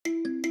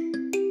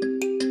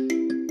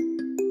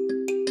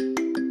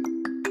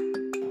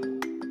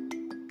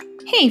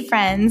Hey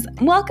friends,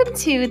 welcome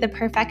to The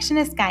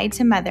Perfectionist Guide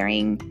to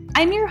Mothering.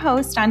 I'm your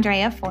host,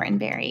 Andrea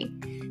Fortenberry.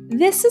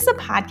 This is a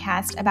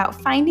podcast about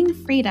finding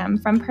freedom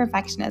from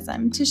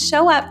perfectionism to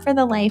show up for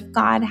the life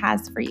God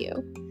has for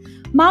you.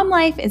 Mom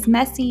life is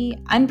messy,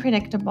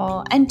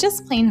 unpredictable, and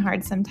just plain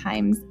hard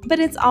sometimes, but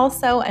it's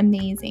also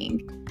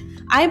amazing.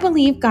 I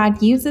believe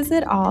God uses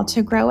it all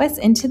to grow us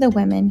into the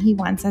women He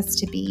wants us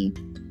to be.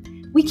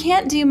 We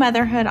can't do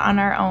motherhood on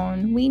our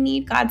own. We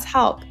need God's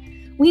help.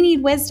 We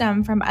need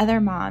wisdom from other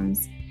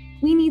moms.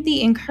 We need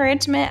the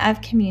encouragement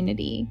of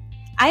community.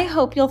 I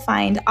hope you'll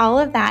find all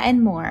of that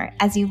and more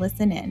as you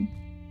listen in.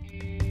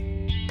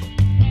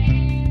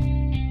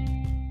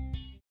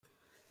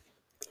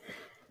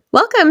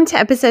 Welcome to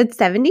episode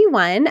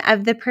 71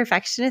 of The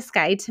Perfectionist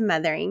Guide to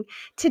Mothering.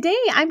 Today,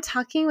 I'm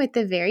talking with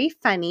the very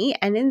funny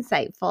and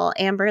insightful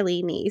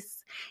Amberly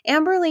Neese.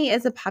 Amberly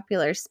is a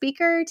popular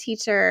speaker,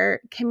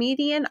 teacher,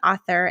 comedian,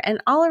 author,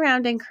 and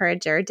all-around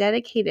encourager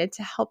dedicated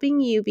to helping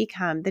you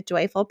become the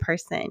joyful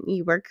person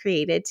you were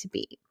created to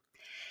be.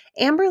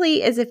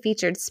 Amberly is a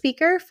featured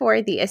speaker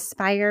for the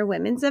Aspire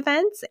Women's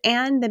events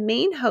and the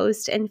main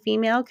host and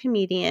female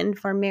comedian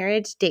for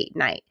Marriage Date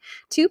Night,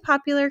 two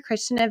popular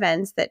Christian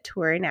events that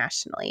tour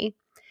nationally.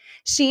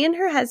 She and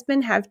her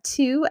husband have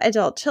 2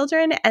 adult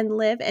children and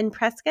live in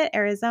Prescott,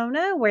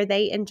 Arizona, where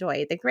they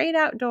enjoy the great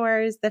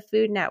outdoors, the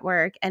Food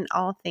Network, and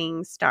all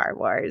things Star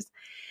Wars.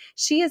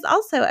 She is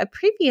also a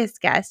previous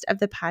guest of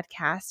the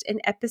podcast in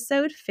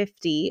episode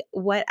 50,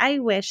 What I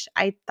Wish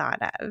I'd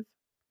Thought of.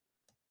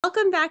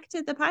 Welcome back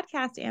to the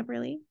podcast,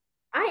 Amberly.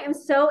 I am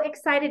so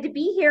excited to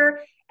be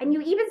here. And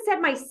you even said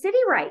my city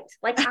right.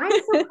 Like, I'm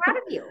so proud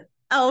of you.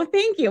 Oh,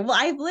 thank you. Well,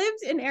 I've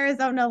lived in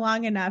Arizona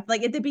long enough.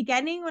 Like at the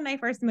beginning, when I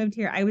first moved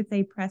here, I would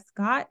say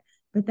Prescott,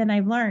 but then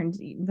I've learned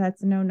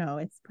that's no,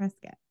 it's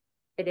Prescott.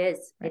 It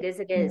is. Right. It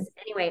is. Yes.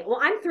 Anyway, well,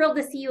 I'm thrilled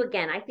to see you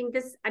again.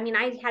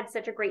 I had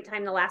such a great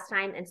time the last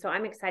time. And so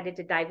I'm excited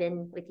to dive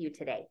in with you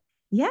today.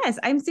 Yes,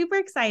 I'm super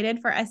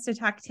excited for us to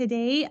talk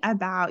today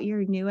about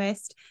your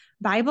newest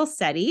Bible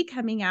study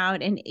coming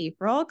out in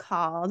April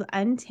called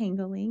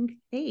Untangling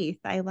Faith.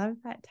 I love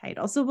that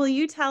title. So will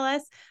you tell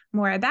us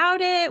more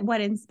about it?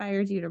 What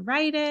inspired you to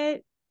write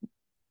it?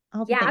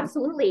 Yeah,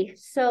 absolutely.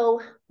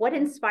 So what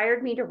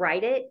inspired me to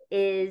write it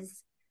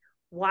is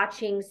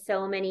watching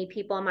so many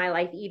people in my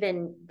life,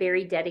 even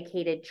very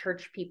dedicated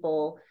church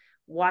people,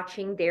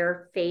 watching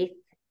their faith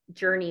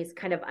journeys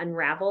kind of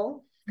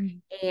unravel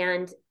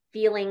and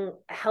feeling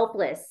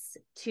helpless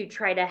to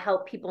try to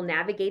help people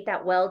navigate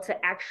that well,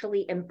 to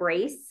actually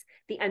embrace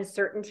the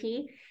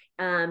uncertainty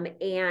and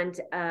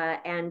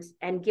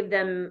give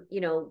them,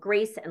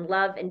 grace and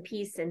love and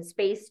peace and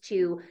space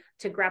to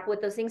grapple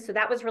with those things. So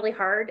that was really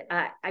hard.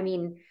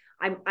 I'm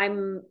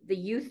the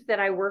youth that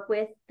I work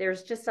with.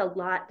 There's a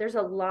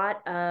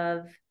lot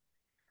of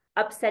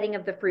upsetting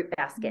of the fruit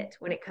basket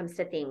when it comes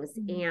to things.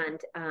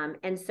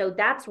 And so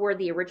that's where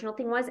the original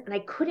thing was. And I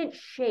couldn't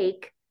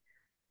shake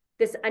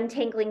this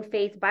Untangling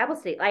Faith Bible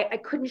study. I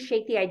couldn't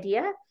shake the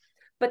idea,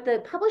 but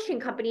the publishing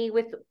company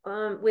with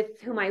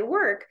whom I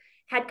work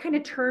had kind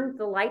of turned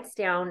the lights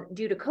down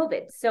due to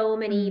COVID. So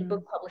many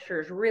book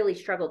publishers really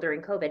struggled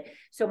during COVID.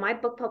 So my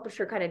book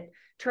publisher kind of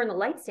turned the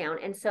lights down.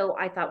 And so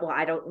I thought, well,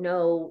 I don't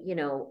know,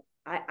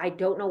 I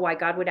don't know why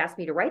God would ask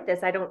me to write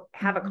this. I don't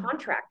have a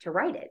contract to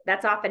write it.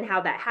 That's often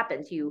how that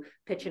happens. You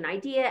pitch an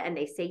idea and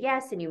they say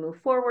yes, and you move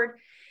forward.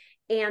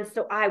 And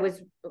so I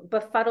was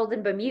befuddled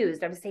and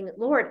bemused. I was saying,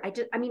 Lord,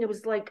 it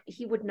was like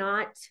he would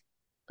not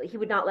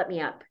let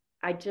me up.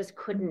 I just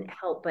couldn't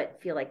help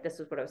but feel like this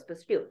is what I was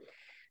supposed to do.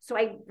 So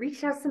I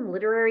reached out to some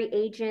literary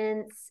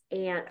agents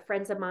and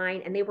friends of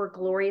mine, and they were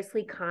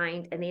gloriously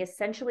kind. And they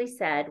essentially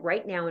said,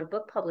 right now in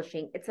book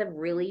publishing, it's a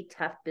really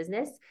tough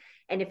business.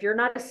 And if you're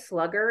not a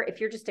slugger, if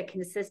you're just a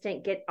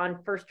consistent get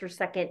on first or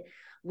second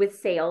with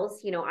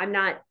sales, I'm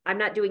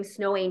not doing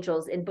snow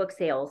angels in book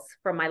sales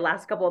from my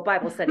last couple of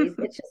Bible studies.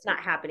 It's just not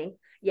happening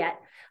yet.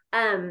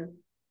 And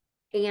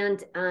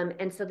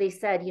so they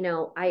said,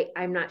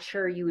 I'm not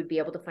sure you would be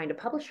able to find a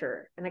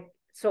publisher. And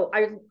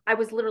I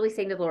was literally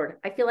saying to the Lord,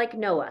 I feel like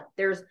Noah.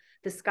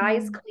 The sky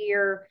is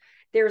clear.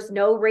 There's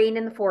no rain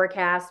in the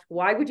forecast.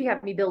 Why would you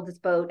have me build this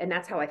boat? And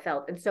that's how I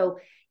felt. And so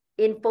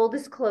in full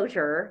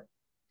disclosure,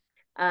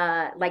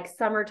 like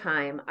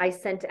summertime, I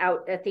sent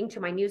out a thing to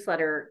my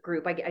newsletter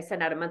group. I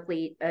sent out a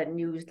monthly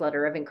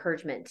newsletter of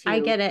encouragement. I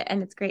get it.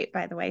 And it's great,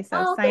 by the way.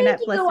 So sign up,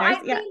 listeners.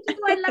 Thank you.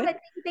 I love it.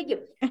 Thank you.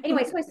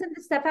 Anyway, so I sent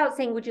this stuff out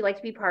saying, would you like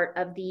to be part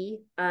of the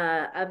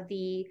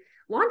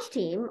launch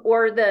team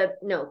or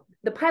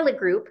the pilot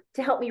group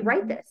to help me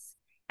write this?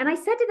 And I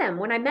said to them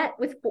when I met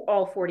with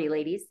all 40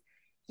 ladies,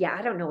 yeah,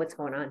 I don't know what's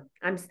going on.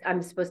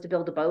 I'm supposed to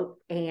build a boat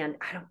and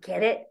I don't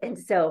get it. And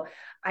so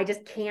I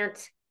just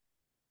can't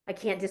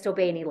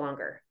disobey any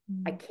longer.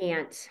 I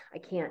can't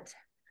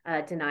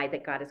deny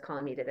that God is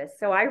calling me to this.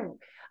 So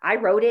I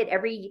wrote it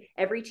every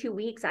 2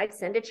 weeks. I'd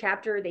send a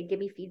chapter. They'd give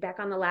me feedback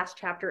on the last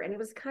chapter. And it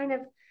was kind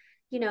of,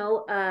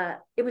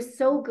 it was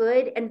so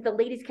good. And the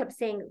ladies kept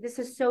saying, this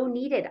is so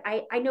needed.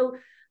 I know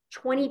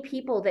 20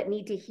 people that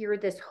need to hear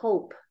this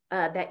hope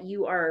that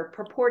you are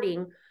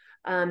purporting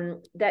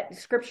that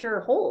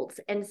scripture holds.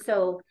 And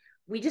so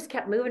we just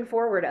kept moving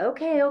forward.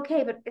 Okay.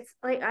 But it's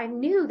like, I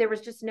knew there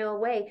was just no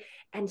way.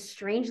 And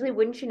strangely,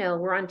 wouldn't you know,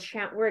 we're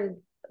in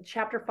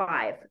chapter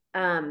 5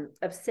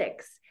 of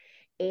 6.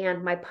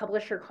 And my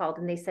publisher called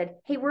and they said,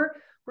 hey, we're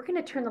going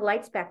to turn the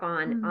lights back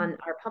on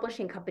our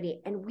publishing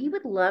company. And we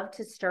would love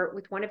to start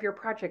with one of your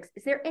projects.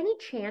 Is there any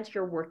chance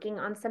you're working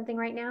on something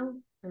right now?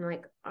 I'm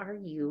like, are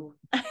you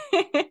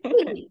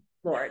kidding me,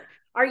 Lord?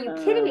 Are you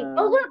kidding me?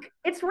 Oh, look,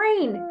 it's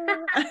rain.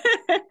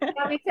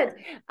 That makes sense.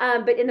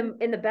 But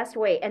in the best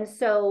way. And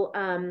so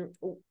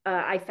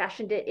I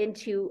fashioned it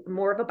into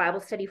more of a Bible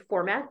study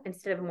format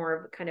instead of more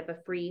of kind of a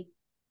free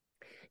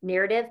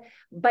narrative,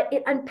 but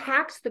it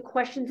unpacks the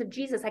questions of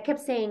Jesus. I kept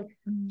saying,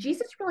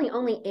 Jesus really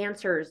only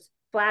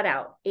flat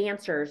out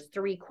answers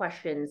 3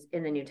 questions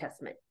in the New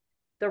Testament.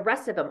 The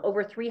rest of them,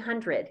 over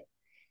 300,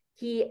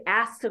 he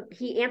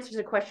answers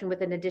a question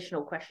with an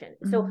additional question.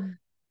 So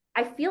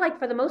I feel like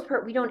for the most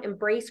part, we don't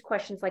embrace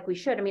questions like we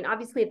should. I mean,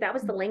 obviously, if that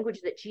was the language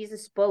that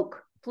Jesus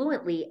spoke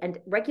fluently and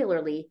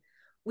regularly,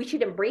 we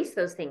should embrace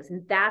those things.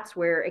 And that's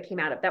where it came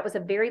out of. That was a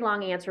very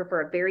long answer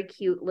for a very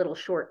cute little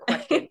short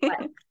question.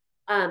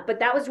 But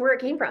that was where it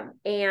came from.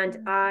 And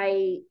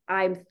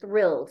I'm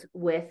thrilled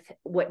with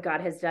what God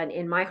has done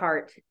in my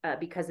heart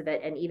because of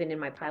it. And even in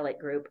my pilot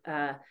group,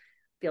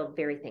 feel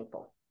very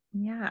thankful.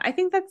 Yeah, I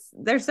think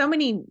there's so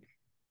many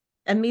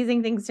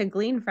amazing things to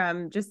glean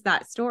from just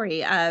that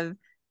story of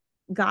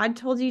God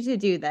told you to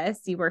do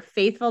this. You were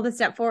faithful to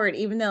step forward,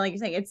 even though, like you're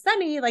saying, it's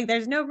sunny, like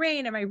there's no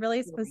rain. Am I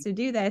really supposed to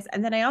do this?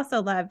 And then I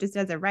also love, just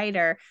as a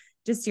writer,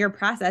 just your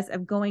process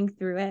of going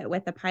through it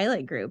with the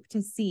pilot group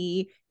to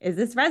see, is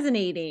this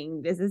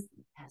resonating? Is this,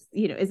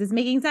 is this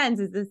making sense?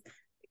 Is this,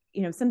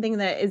 something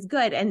that is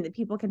good and that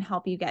people can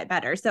help you get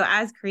better. So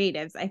as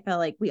creatives, I feel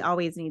like we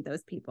always need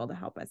those people to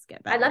help us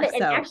get better. I love it.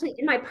 And actually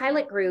in my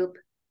pilot group,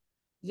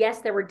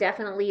 yes, there were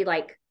definitely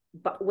like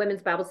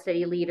women's Bible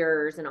study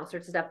leaders and all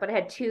sorts of stuff, but I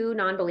had 2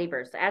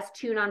 non-believers. I asked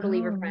 2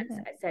 non-believer friends.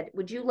 I said,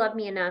 would you love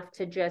me enough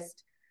to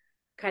just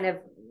kind of,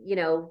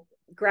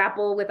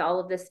 grapple with all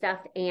of this stuff?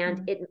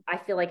 And I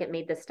feel like it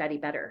made the study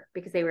better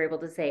because they were able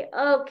to say,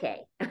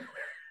 okay,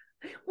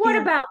 what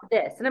about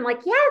this? And I'm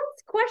like, yes,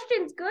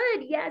 questions,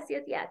 good. Yes.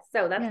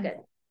 So that's good.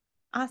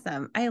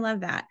 Awesome. I love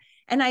that.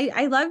 And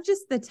I love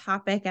just the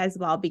topic as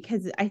well,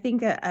 because I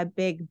think a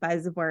big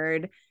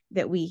buzzword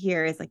that we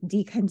hear is like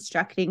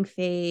deconstructing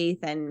faith,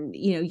 and,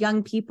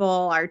 young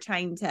people are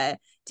trying to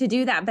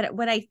do that. But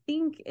what I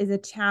think is a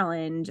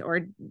challenge,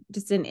 or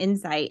just an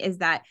insight, is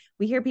that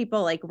we hear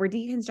people like, we're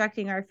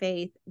deconstructing our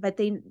faith, but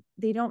they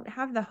don't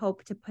have the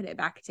hope to put it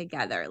back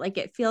together. Like,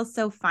 it feels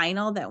so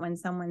final that when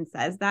someone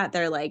says that,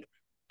 they're like,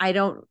 I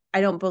don't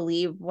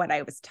believe what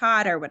I was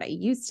taught or what I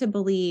used to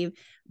believe,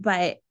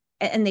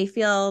 and they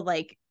feel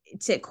like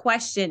to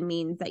question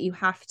means that you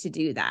have to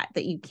do that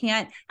you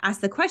can't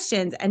ask the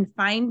questions and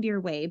find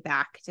your way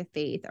back to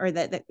faith, or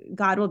that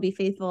God will be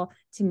faithful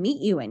to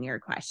meet you in your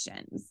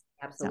questions.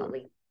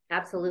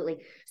 Absolutely.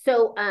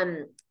 So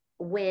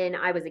when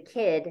I was a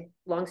kid,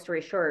 long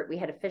story short, we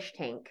had a fish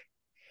tank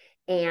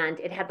and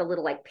it had the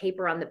little like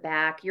paper on the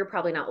back. You're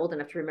probably not old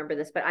enough to remember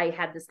this, but I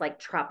had this like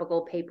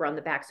tropical paper on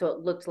the back. So it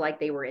looked like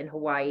they were in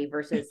Hawaii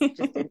versus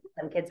just in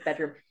some kid's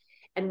bedroom.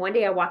 And one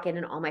day I walk in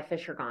and all my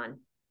fish are gone.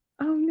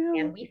 Oh no.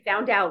 And we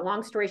found out,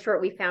 long story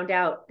short, we found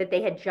out that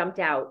they had jumped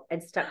out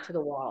and stuck to the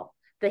wall.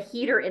 The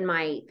heater in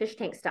my fish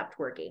tank stopped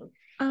working.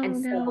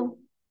 So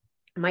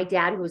my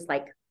dad, who was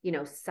like,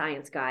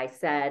 science guy,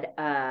 said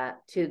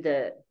to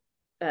the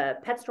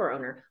pet store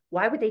owner,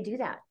 why would they do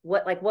that?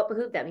 What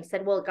behooved them? He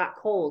said, well, it got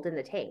cold in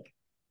the tank.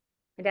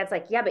 And dad's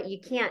like, yeah, but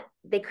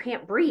they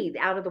can't breathe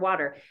out of the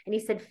water. And he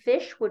said,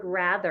 fish would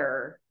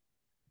rather,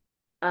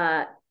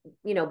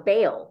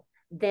 bail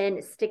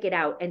than stick it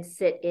out and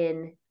sit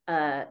in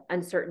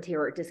uncertainty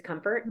or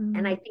discomfort.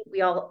 And I think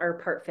we all are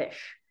part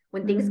fish.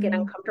 When things get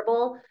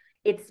uncomfortable,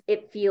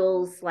 it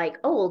feels like,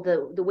 oh,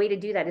 well, the way to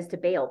do that is to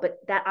bail. But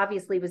that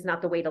obviously was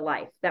not the way to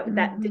life.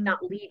 That did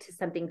not lead to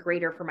something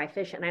greater for my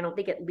fish. And I don't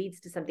think it leads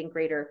to something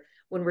greater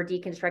when we're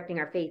deconstructing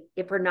our faith,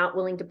 if we're not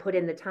willing to put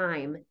in the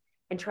time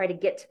and try to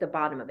get to the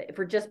bottom of it. If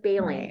we're just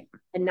bailing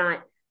and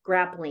not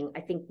grappling,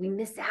 I think we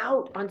miss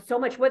out on so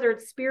much, whether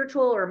it's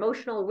spiritual or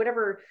emotional or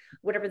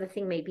whatever the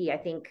thing may be. I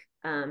think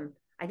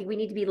we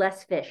need to be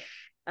less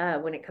fish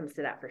when it comes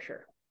to that, for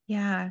sure.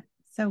 Yeah,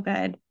 so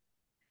good.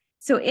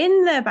 So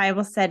in the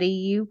Bible study,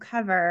 you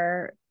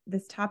cover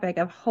this topic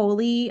of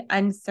holy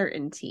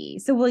uncertainty.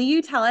 So will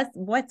you tell us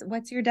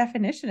what's your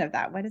definition of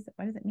that? What does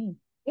it mean?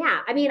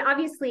 Yeah, I mean,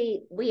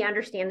 obviously we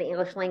understand the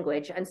English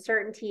language.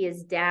 Uncertainty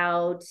is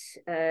doubt,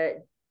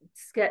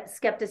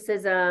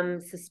 skepticism,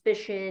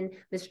 suspicion,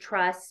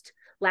 mistrust,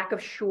 lack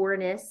of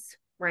sureness,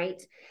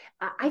 right?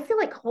 I feel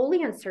like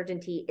holy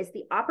uncertainty is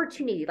the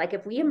opportunity, like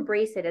if we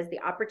embrace it as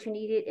the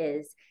opportunity it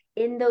is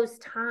in those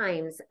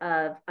times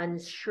of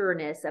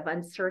unsureness, of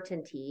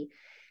uncertainty,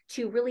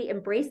 to really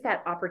embrace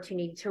that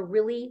opportunity to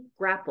really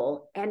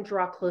grapple and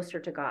draw closer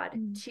to God,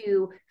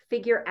 to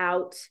figure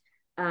out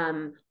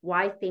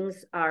why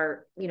things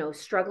are,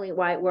 struggling,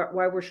 why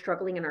we're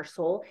struggling in our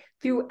soul.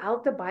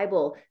 Throughout the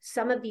Bible,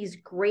 some of these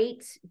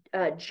great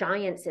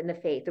giants in the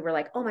faith that were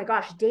like, oh my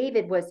gosh,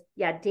 David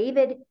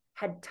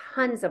had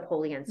tons of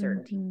holy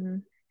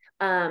uncertainty.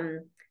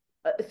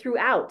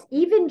 Throughout,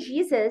 even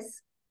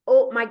Jesus,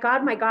 oh my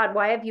God,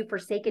 why have you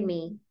forsaken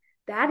me?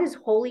 That is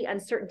holy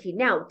uncertainty.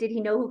 Now, did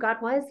he know who God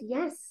was?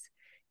 Yes.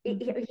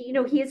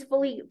 He is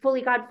fully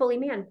God, fully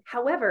man.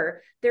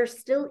 However, there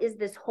still is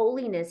this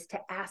holiness to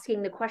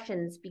asking the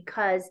questions,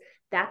 because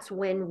that's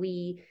when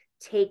we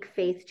take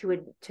faith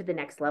to the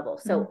next level.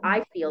 So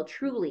I feel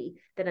truly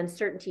that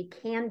uncertainty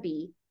can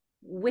be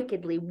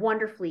wickedly,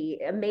 wonderfully,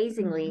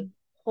 amazingly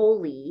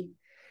holy.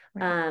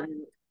 Right.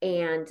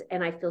 And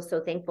I feel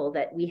so thankful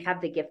that we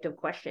have the gift of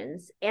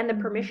questions and the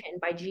permission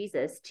by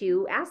Jesus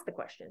to ask the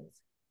questions.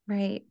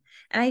 Right.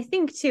 And I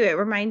think too, it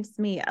reminds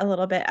me a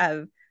little bit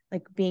of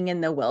like being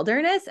in the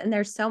wilderness. And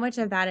there's so much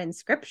of that in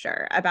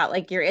scripture about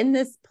like, you're in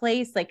this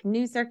place, like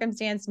new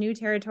circumstance, new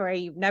territory,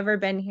 you've never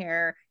been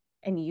here.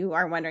 And you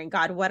are wondering,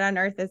 God, what on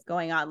earth is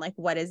going on? Like,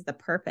 what is the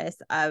purpose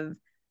of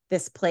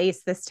this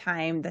place, this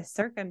time, this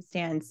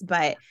circumstance?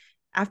 But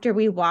after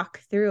we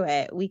walk through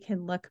it, we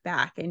can look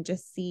back and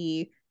just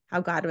see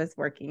how God was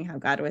working, how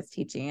God was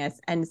teaching us.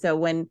 And so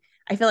when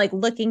I feel like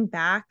looking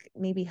back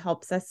maybe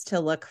helps us to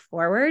look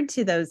forward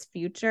to those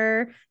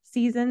future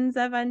seasons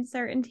of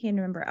uncertainty and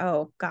remember,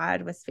 oh,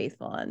 God was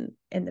faithful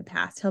in the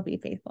past. He'll be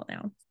faithful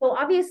now. So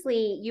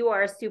obviously you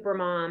are a super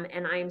mom,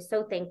 and I'm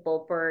so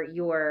thankful for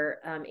your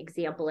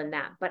example in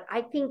that. But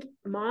I think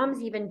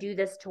moms even do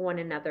this to one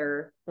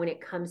another when it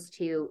comes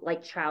to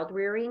like child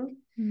rearing.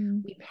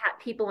 We pat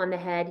people on the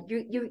head.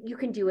 You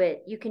can do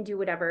it. You can do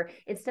whatever.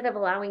 Instead of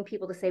allowing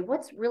people to say,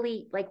 what's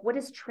really like, what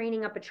is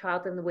training up a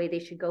child in the way they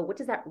should go? What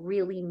does that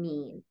really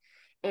mean?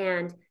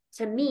 And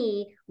to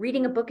me,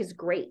 reading a book is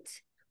great,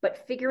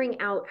 but figuring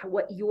out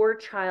what your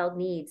child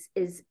needs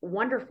is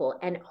wonderful.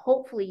 And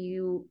hopefully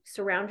you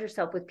surround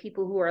yourself with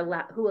people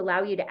who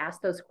allow you to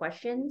ask those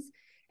questions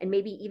and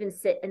maybe even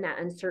sit in that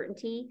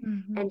uncertainty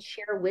and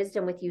share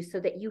wisdom with you so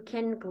that you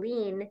can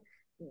glean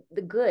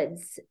the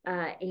goods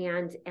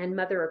and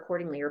mother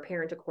accordingly or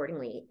parent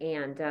accordingly.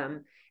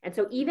 And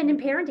so even in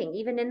parenting,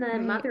 even in the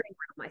mothering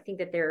realm, I think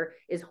that there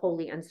is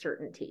holy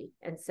uncertainty.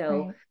 And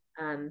so,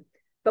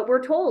 but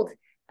we're told,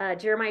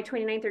 Jeremiah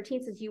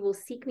 29:13 says, you will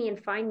seek me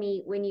and find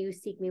me when you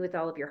seek me with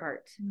all of your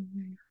heart.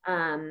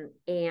 So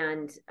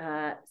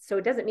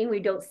it doesn't mean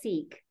we don't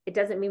seek. It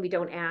doesn't mean we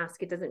don't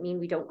ask. It doesn't mean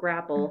we don't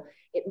grapple.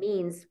 It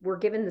means we're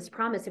given this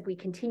promise, if we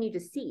continue to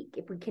seek,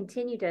 if we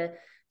continue to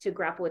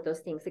grapple with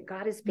those things, that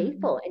God is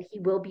faithful and he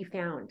will be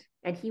found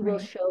and he will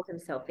show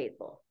himself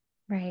faithful.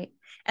 Right.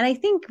 And I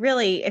think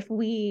really, if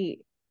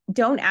we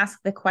don't ask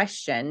the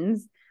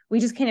questions, we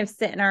just kind of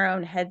sit in our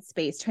own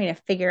headspace trying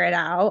to figure it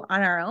out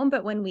on our own.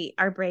 But when we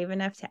are brave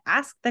enough to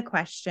ask the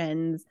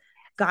questions,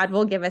 God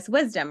will give us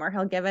wisdom, or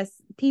he'll give us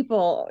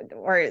people,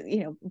 or,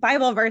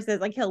 Bible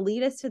verses, like he'll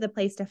lead us to the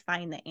place to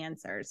find the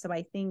answers. So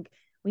I think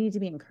we need to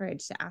be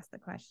encouraged to ask the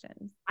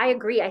questions. I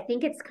agree. I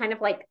think it's kind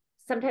of like,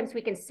 sometimes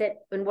we can sit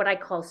in what I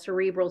call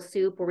cerebral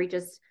soup, where we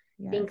just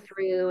think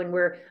through and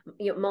we're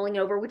mulling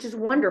over, which is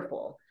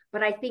wonderful.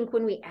 But I think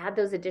when we add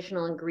those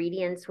additional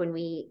ingredients, when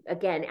we,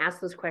 again, ask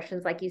those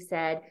questions, like you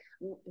said,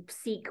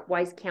 seek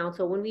wise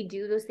counsel, when we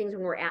do those things,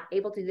 when we're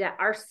able to do that,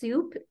 our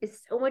soup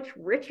is so much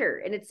richer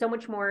and it's so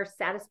much more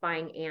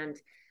satisfying. And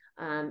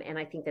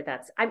I think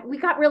we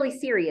got really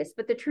serious,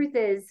 but the truth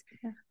is,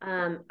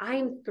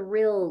 I'm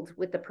thrilled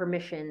with the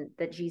permission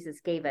that Jesus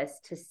gave us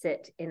to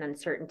sit in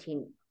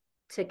uncertainty,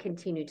 to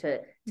continue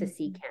to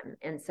seek him.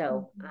 And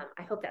so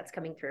I hope that's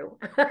coming through.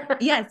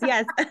 Yes.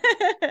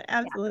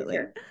 Absolutely.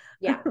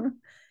 Yeah.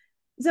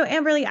 So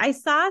Amberly, I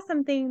saw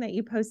something that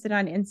you posted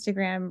on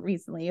Instagram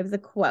recently. It was a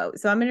quote.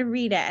 So I'm going to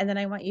read it and then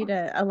I want you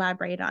to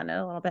elaborate on it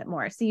a little bit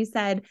more. So you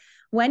said,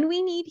 when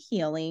we need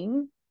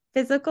healing,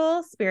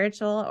 physical,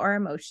 spiritual, or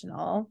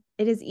emotional,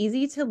 it is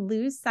easy to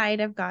lose sight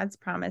of God's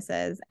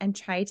promises and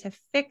try to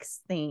fix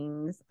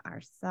things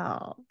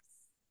ourselves.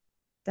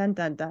 Dun,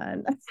 dun,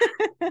 dun.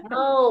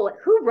 Oh,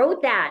 who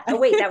wrote that? Oh,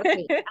 wait, that was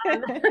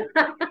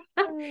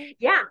me.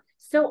 Yeah.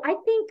 So I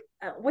think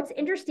what's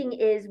interesting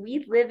is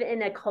we live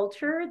in a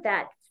culture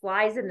that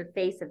flies in the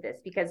face of this,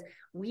 because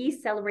we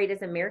celebrate,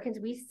 as Americans,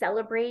 we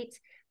celebrate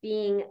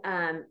being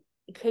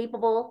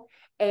capable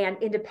and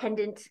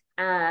independent,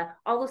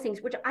 all those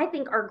things, which I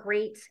think are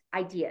great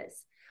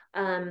ideas.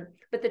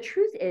 But the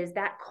truth is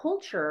that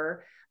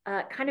culture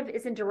kind of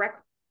is in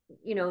direct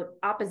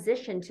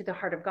opposition to the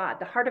heart of God.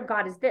 The heart of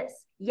God is this.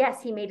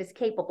 Yes, he made us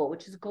capable,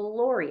 which is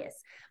glorious.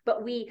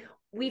 But we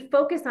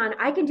focus on,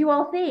 I can do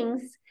all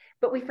things,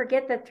 but we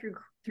forget that through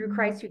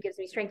Christ who gives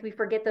me strength. We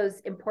forget those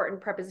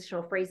important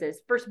prepositional phrases.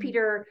 1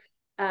 Peter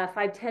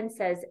 5:10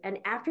 says, and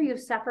after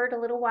you've suffered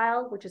a little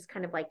while, which is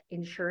kind of like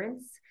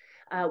insurance,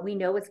 We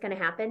know what's going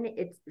to happen.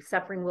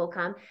 Suffering will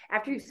come.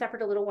 After you've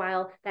suffered a little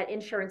while, that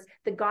insurance,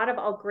 the God of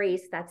all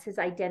grace, that's his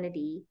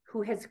identity,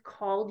 who has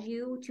called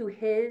you to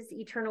his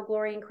eternal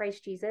glory in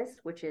Christ Jesus,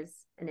 which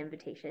is an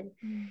invitation.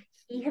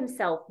 He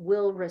himself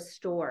will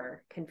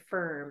restore,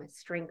 confirm,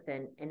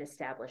 strengthen, and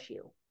establish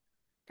you.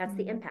 That's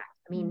the impact.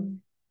 I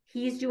mean,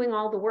 he's doing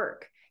all the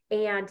work.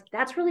 And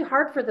that's really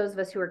hard for those of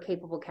us who are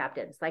capable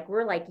captains. Like,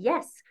 we're like,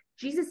 yes,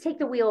 Jesus, take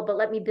the wheel, but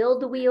let me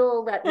build the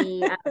wheel. Let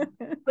me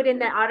put in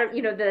the auto,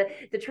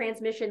 the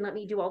transmission. Let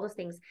me do all those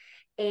things.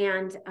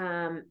 And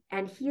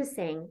he is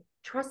saying,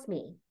 trust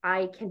me,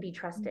 I can be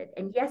trusted.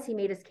 And yes, he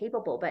made us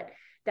capable, but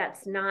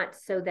that's not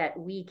so that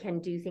we can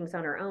do things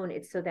on our own.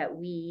 It's so that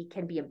we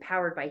can be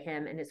empowered by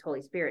him and his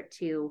Holy Spirit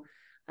to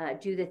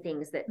do the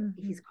things that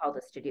he's called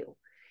us to do.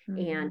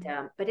 And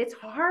but it's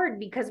hard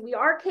because we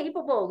are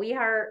capable.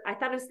 I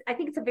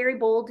think it's a very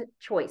bold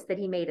choice that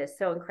he made us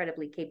so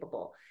incredibly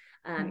capable,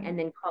 and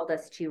then called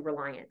us to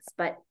reliance.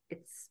 But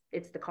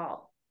it's the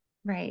call.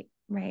 Right.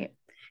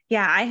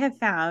 Yeah, I have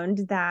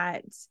found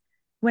that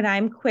when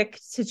I'm quick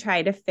to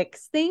try to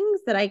fix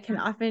things, that I can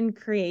often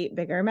create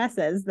bigger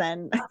messes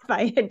than if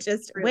I had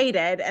just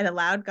waited and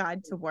allowed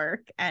God to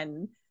work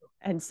and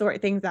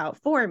sort things out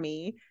for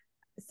me.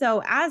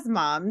 So as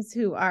moms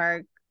who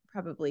are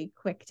probably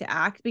quick to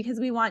act because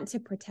we want to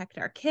protect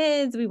our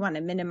kids, we want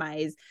to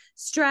minimize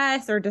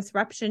stress or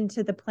disruption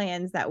to the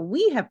plans that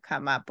we have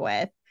come up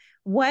with,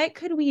 what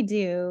could we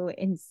do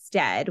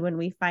instead when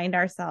we find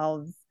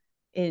ourselves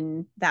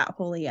in that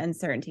holy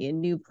uncertainty, a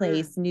new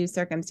place, new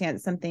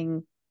circumstance,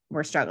 something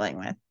we're struggling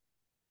with?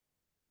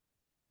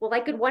 Well, I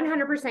could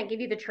 100%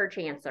 give you the church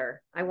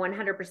answer. I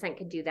 100%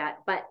 could do that.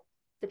 But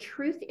the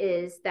truth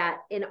is that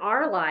in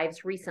our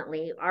lives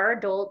recently, our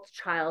adult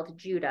child,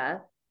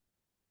 Judah,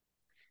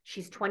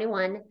 she's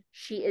 21.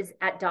 She is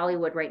at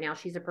Dollywood right now.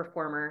 She's a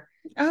performer.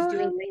 She's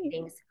doing great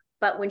things.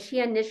 But when she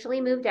initially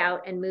moved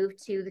out and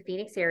moved to the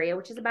Phoenix area,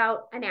 which is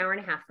about an hour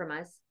and a half from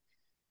us,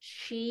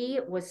 she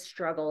was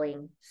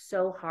struggling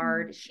so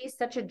hard. She's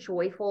such a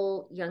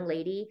joyful young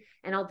lady.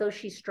 And although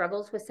she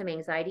struggles with some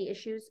anxiety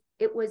issues,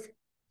 it was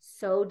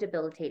so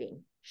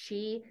debilitating.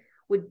 She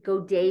would go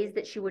days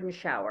that she wouldn't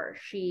shower.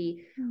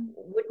 She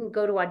wouldn't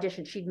go to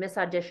auditions. She'd miss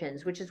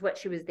auditions, which is what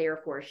she was there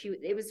for.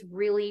 It was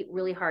really,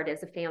 really hard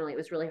as a family. It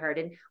was really hard.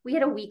 And we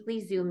had a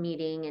weekly Zoom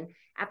meeting. And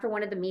after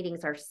one of the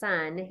meetings, our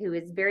son, who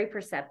is very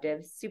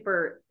perceptive,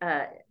 super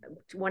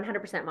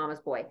 100%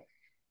 mama's boy,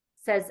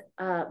 says,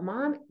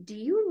 Mom, do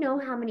you know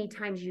how many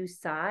times you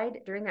sighed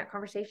during that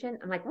conversation?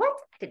 I'm like, what?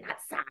 I did not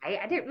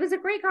sigh. It was a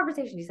great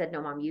conversation. He said,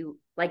 no, Mom, you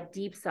like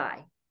deep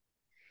sigh.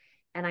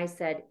 And I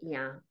said,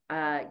 yeah,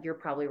 you're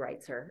probably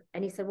right, sir.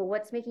 And he said, well,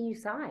 what's making you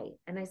sigh?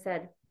 And I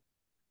said,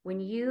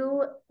 when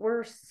you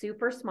were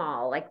super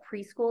small, like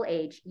preschool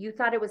age, you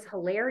thought it was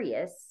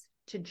hilarious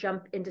to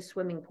jump into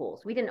swimming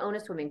pools. We didn't own a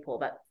swimming pool,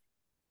 but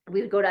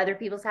we would go to other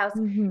people's house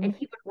and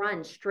he would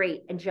run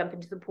straight and jump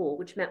into the pool,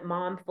 which meant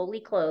mom fully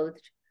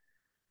clothed.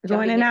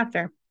 Going in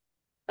after.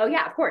 Oh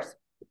yeah, of course.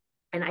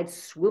 And I'd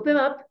swoop him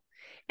up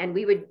and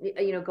we would,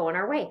 go on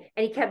our way.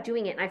 And he kept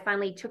doing it. And I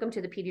finally took him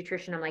to the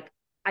pediatrician. I'm like,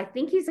 I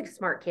think he's a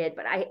smart kid,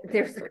 but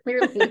there's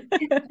clearly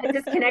a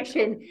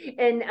disconnection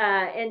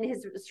in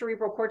his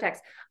cerebral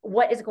cortex.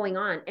 What is going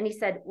on? And he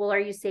said, well, are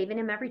you saving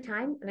him every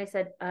time? And I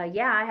said,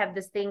 yeah, I have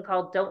this thing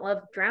called Don't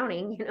Love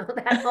Drowning,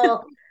 that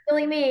whole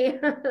silly me.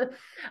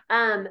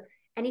 And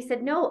he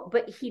said, no,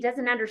 but he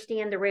doesn't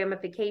understand the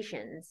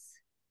ramifications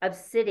of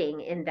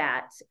sitting in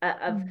that,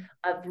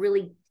 of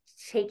really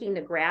taking the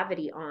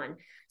gravity on.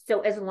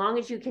 So as long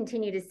as you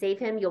continue to save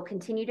him, you'll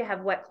continue to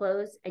have wet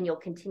clothes and you'll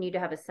continue to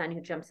have a son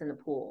who jumps in the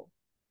pool.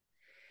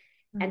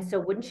 And so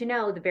wouldn't you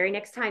know, the very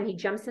next time he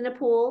jumps in the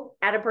pool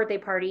at a birthday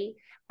party,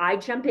 I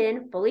jump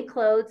in fully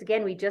clothed.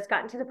 Again, we just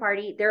got into the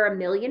party. There are a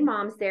million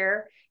moms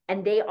there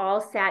and they all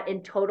sat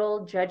in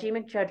total Judgy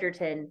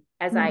McJudgerton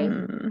as I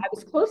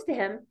was close to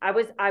him. I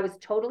was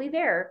totally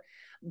there,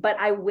 but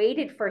I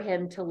waited for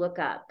him to look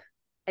up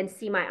and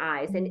see my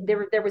eyes. And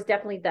there was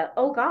definitely the,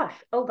 oh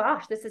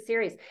gosh, this is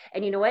serious.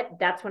 And you know what?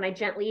 That's when I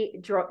gently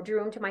drew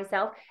him to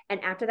myself.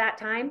 And after that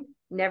time,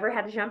 never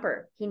had a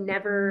jumper.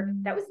 That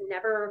was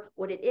never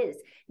what it is.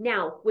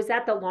 Now, was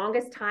that the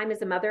longest time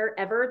as a mother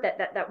ever,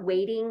 that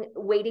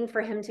waiting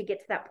for him to get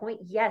to that point?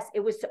 Yes,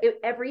 it was.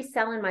 Every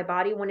cell in my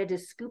body wanted to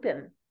scoop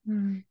him.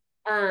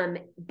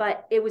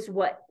 But it was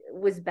what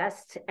was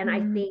best. And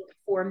I think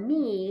for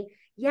me,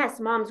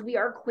 yes, moms, we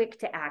are quick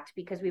to act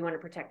because we want to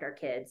protect our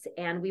kids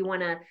and we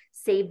want to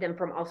save them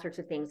from all sorts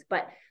of things.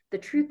 But the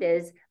truth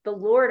is, the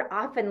Lord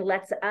often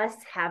lets us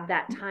have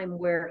that time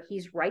where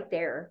he's right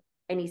there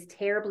and he's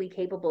terribly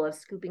capable of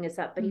scooping us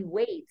up, but he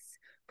waits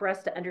for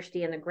us to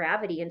understand the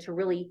gravity and to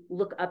really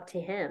look up to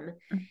him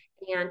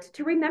and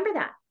to remember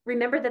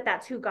that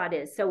that's who God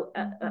is. So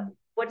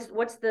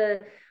what's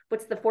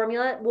the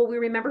formula? Well, we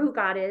remember who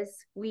God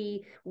is.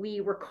 We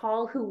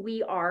recall who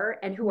we are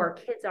and who our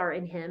kids are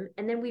in him.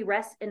 And then we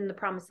rest in the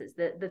promises,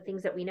 the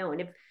things that we know.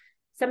 And if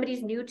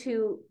somebody's new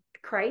to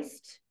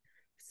Christ,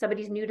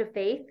 somebody's new to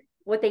faith,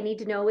 what they need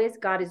to know is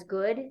God is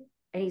good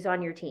and he's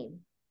on your team.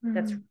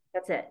 That's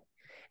it.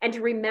 and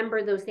to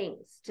remember those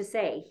things, to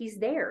say he's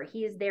there,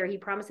 he is there, he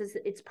promises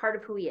it's part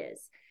of who he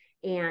is.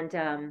 And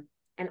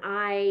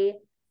I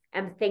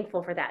am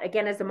thankful for that.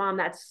 Again, as a mom,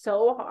 that's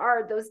so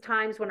hard. Those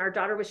times when our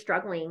daughter was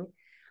struggling,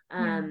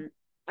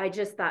 I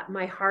just thought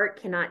my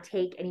heart cannot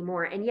take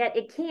anymore. And yet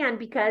it can,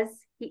 because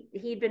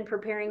he'd been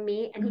preparing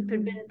me, and he'd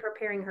been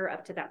preparing her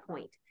up to that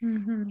point.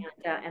 And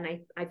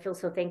I feel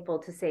so thankful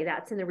to say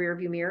that's in the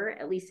rearview mirror,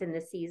 at least in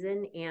this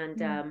season.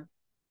 And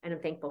I'm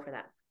thankful for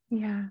that.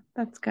 Yeah,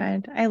 that's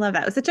good. I love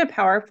that. It was such a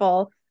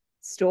powerful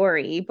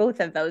story, both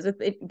of those,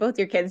 with both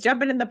your kids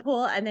jumping in the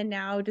pool, and then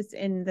now just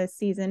in the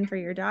season for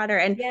your daughter.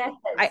 And yes,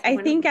 I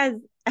think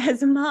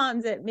as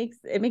moms, it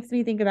makes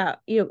me think about,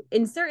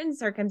 in certain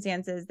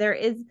circumstances, there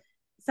is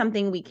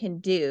something we can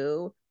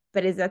do,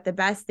 but is that the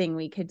best thing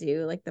we could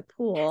do, like the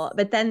pool? Yes.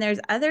 But then there's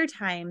other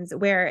times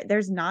where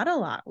there's not a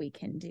lot we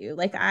can do.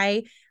 Like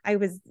I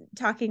was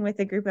talking with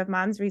a group of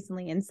moms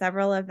recently, and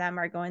several of them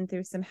are going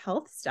through some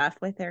health stuff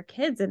with their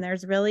kids, and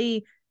there's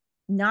really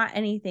not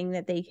anything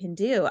that they can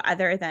do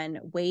other than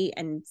wait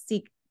and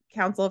seek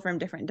counsel from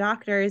different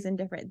doctors and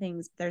different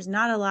things. There's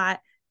not a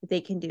lot that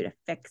they can do to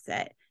fix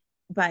it.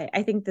 But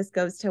I think this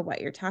goes to what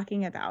you're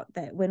talking about,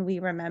 that when we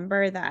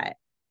remember that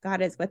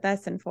God is with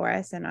us and for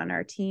us and on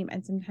our team,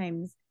 and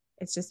sometimes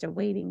it's just a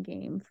waiting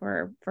game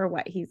for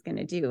what he's going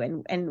to do.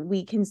 And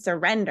we can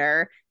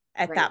surrender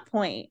at that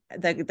point,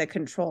 the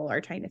control, or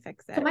trying to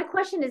fix it. So my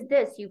question is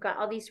this: you've got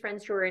all these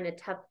friends who are in a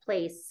tough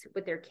place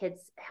with their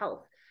kids'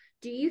 health.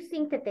 Do you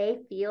think that they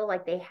feel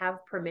like they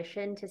have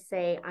permission to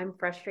say, I'm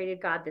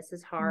frustrated, God, this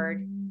is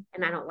hard,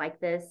 and I don't like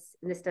this,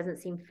 and this doesn't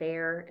seem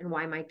fair, and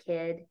why my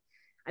kid?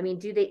 I mean,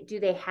 do you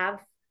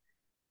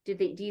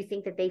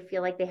think that they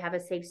feel like they have a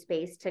safe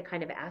space to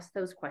kind of ask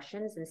those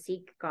questions and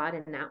seek God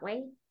in that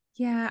way?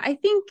 Yeah, I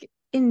think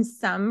in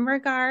some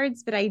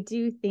regards, but I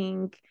do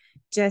think,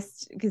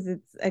 just because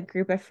it's a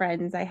group of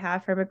friends I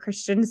have from a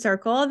Christian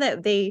circle,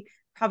 that they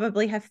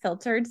probably have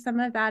filtered some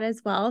of that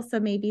as well. So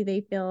maybe they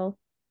feel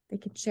they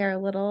could share a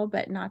little,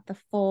 but not the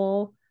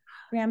full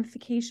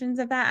ramifications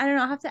of that. I don't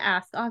know. I'll have to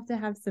ask. I'll have to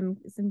have some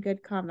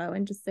good convo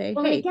and just say,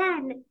 well, hey.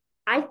 Again,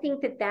 I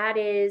think that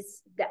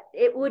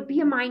it would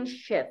be a mind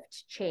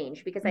shift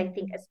change, because I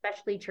think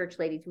especially church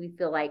ladies, we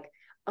feel like,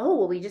 oh,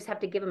 well, we just have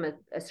to give them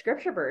a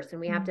scripture verse,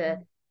 and we have to,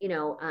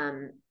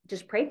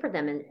 just pray for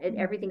them, and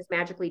everything's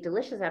magically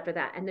delicious after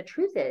that. And the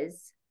truth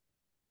is,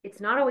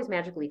 it's not always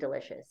magically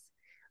delicious.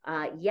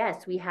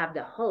 Yes, we have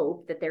the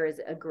hope that there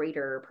is a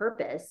greater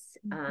purpose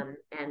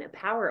and a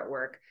power at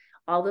work.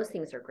 All those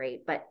things are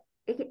great, but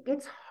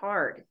it's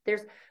hard.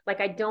 There's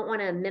I don't want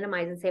to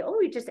minimize and say, oh,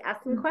 we just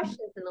ask them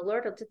questions and the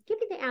Lord will just give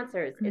you the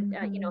answers.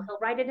 He'll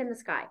write it in the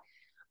sky.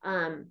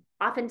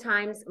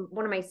 Oftentimes,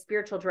 one of my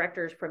spiritual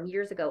directors from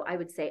years ago, I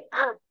would say,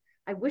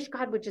 I wish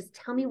God would just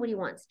tell me what he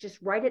wants. Just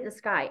write it in the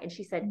sky. And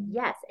she said,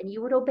 yes. And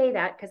you would obey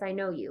that because I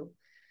know you.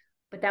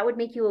 But that would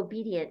make you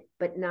obedient,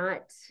 but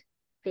not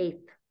faith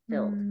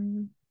filled.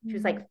 She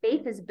was like,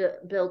 faith is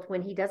built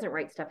when he doesn't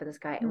write stuff in the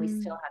sky, and we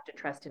still have to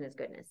trust in his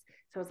goodness.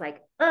 So I was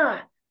like,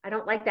 I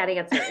don't like that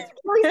answer. It's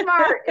really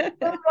smart. It's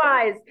really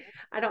wise.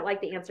 I don't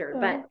like the answer,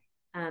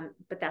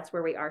 but that's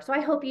where we are. So I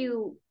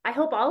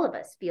hope all of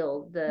us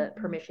feel the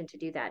permission to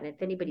do that. And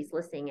if anybody's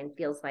listening and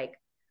feels like,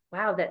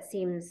 wow, that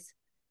seems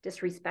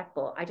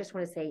disrespectful, I just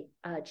want to say,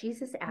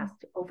 Jesus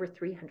asked over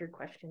 300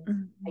 questions.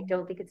 I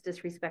don't think it's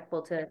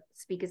disrespectful to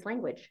speak his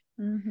language.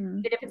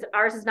 Even if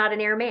ours is not in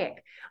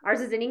Aramaic,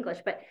 ours is in English,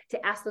 but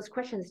to ask those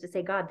questions, to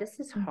say, God, this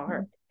is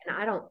hard.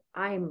 And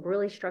I'm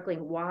really struggling.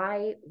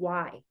 Why?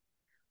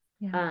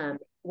 Yeah.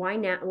 Why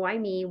now? Why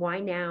me? Why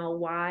now?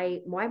 Why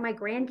my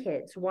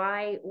grandkids?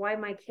 Why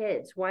my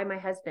kids? Why my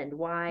husband?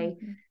 Why?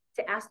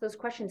 To ask those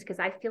questions, because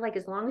I feel like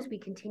as long as we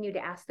continue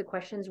to ask the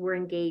questions, we're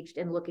engaged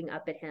and looking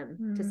up at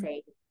him to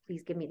say,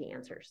 please give me the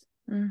answers.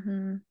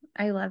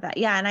 I love that.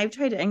 Yeah. And I've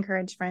tried to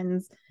encourage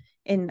friends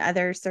in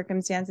other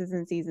circumstances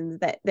and seasons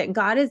that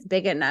God is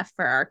big enough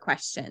for our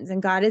questions,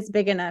 and God is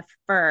big enough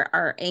for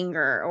our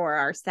anger or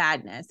our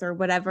sadness or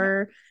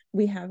whatever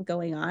we have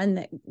going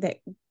on, that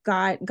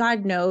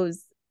God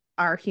knows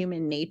our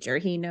human nature.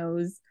 He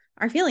knows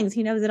our feelings.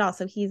 He knows it all.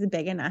 So he's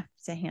big enough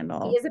to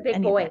handle. He is a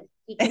big boy.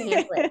 He can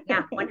handle it.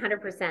 Yeah.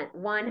 100%.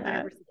 100%.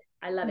 Yeah.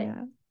 I love it.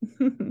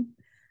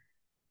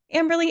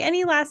 Amberly,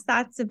 any last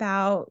thoughts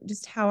about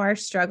just how our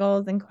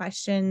struggles and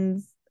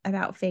questions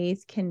about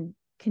faith can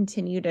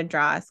continue to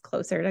draw us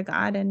closer to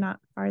God and not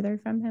farther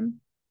from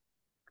him?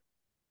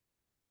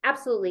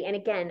 Absolutely. And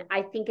again,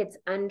 I think it's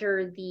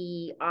under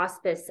the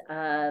auspice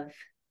of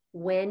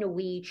when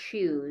we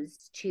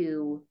choose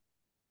to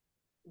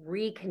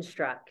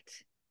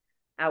reconstruct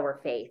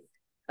our faith.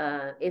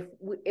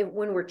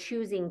 When we're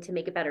choosing to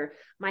make it better.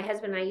 My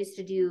husband and I used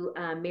to do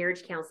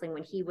marriage counseling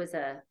when he was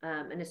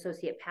an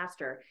associate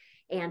pastor,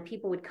 and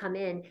people would come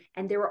in,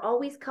 and there were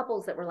always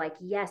couples that were like,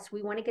 yes,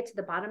 we want to get to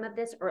the bottom of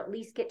this, or at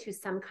least get to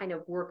some kind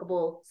of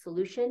workable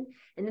solution.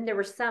 And then there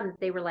were some,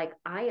 they were like,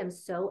 I am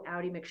so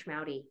outy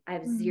McSchmouty. I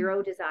have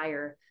zero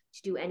desire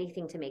to do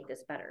anything to make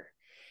this better.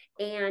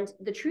 And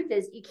the truth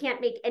is, you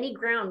can't make any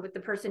ground with the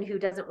person who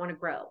doesn't want to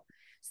grow.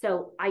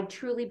 So I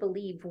truly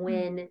believe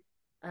when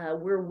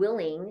we're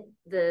willing,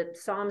 the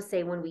Psalms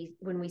say when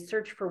we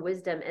search for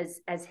wisdom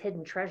as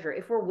hidden treasure,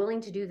 if we're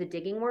willing to do the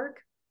digging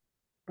work,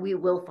 we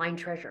will find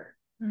treasure.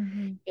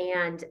 Mm-hmm.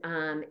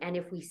 And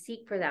if we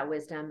seek for that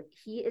wisdom,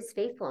 he is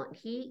faithful.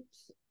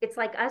 It's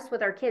like us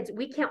with our kids.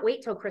 We can't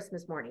wait till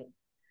Christmas morning.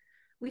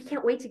 We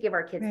can't wait to give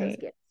our kids those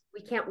gifts.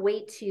 We can't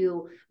wait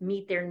to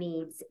meet their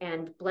needs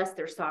and bless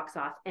their socks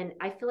off. And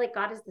I feel like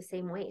God is the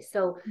same way.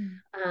 So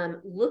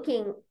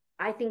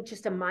I think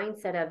just a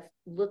mindset of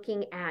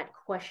looking at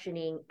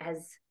questioning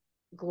as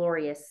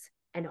glorious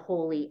and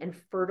holy and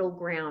fertile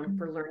ground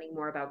for learning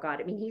more about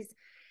God. I mean,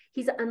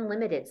 he's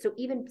unlimited. So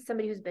even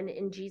somebody who's been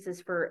in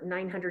Jesus for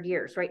 900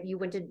 years, right? You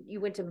went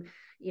to,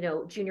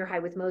 junior high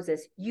with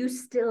Moses, you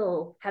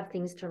still have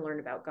things to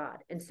learn about God.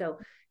 And so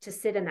to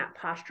sit in that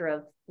posture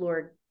of,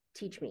 Lord,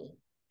 teach me,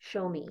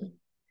 show me,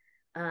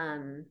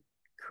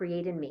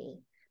 create in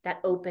me,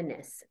 that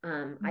openness,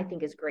 I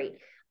think is great.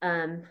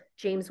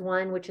 James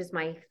 1, which is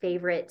my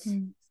favorite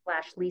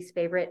 / least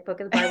favorite book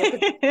of the Bible,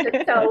 because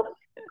it's so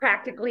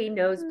practically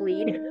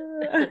nosebleed.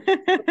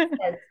 It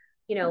says,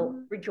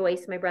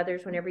 rejoice, my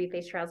brothers, whenever you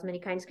face trials of many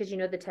kinds, because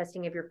the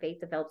testing of your faith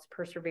develops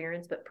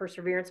perseverance, but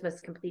perseverance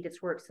must complete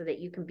its work so that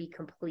you can be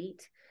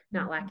complete,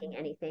 not lacking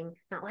anything.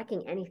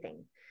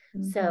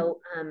 So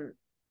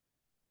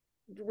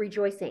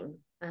rejoicing.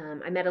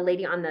 I met a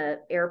lady on the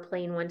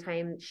airplane one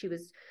time. She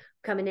was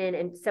coming in,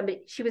 and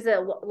she was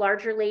a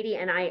larger lady,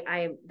 and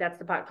I that's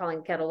the pot calling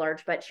the kettle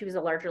large, but she was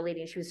a larger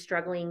lady, and she was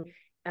struggling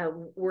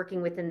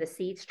working within the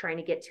seats, trying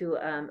to get to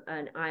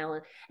an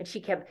aisle,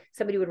 and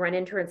somebody would run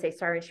into her and say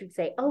sorry, and she would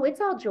say, oh,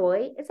 it's all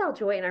joy,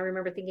 and I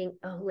remember thinking,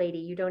 oh lady,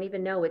 you don't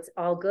even know it's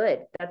all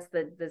good. That's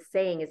the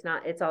saying, is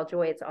not it's all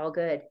joy, it's all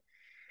good.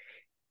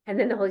 And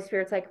then the Holy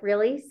Spirit's like,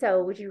 really?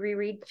 So would you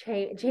reread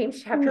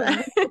James chapter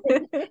 1?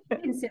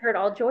 Consider it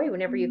all joy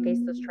whenever you face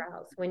those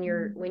trials, when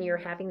you're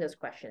having those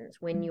questions,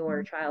 when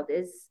your child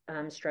is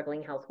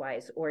struggling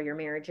health-wise, or your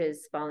marriage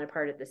is falling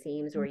apart at the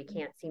seams, or you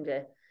can't seem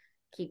to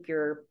keep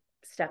your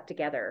stuff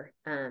together.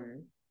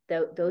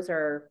 Those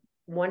are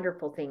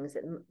wonderful things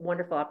and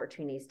wonderful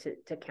opportunities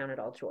to count it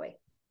all joy.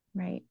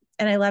 Right.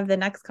 And I love the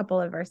next couple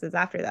of verses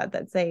after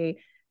that say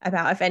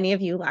about, if any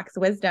of you lacks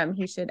wisdom,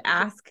 he should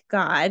ask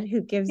God,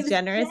 who gives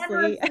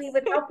generously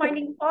without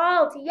finding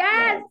fault.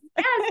 Yes,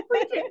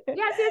 preach it.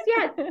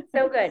 Yes.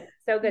 So good.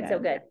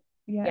 Yes.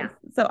 Yeah.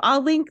 So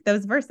I'll link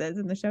those verses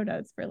in the show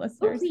notes for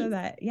listeners so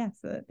that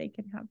they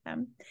can have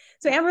them.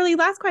 So Amberly,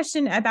 last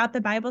question about the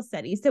Bible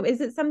study. So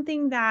is it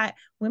something that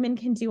women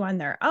can do on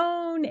their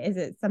own? Is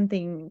it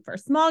something for a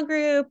small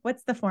group?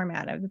 What's the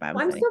format of the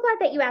Bible study? I'm so glad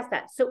that you asked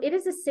that. So it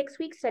is a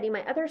 6-week study.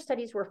 My other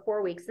studies were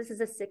 4 weeks. This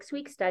is a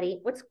 6-week study.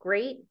 What's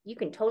great, you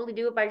can totally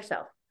do it by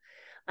yourself.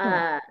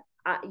 Cool.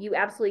 You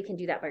absolutely can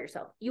do that by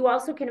yourself. You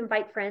also can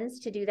invite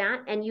friends to do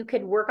that, and you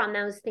could work on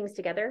those things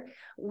together.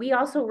 We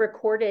also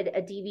recorded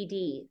a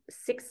DVD,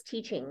 6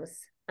 teachings,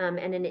 and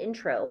an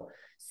intro,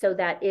 so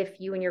that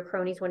if you and your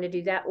cronies want to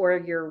do that, or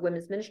your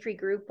women's ministry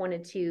group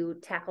wanted to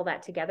tackle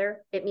that together,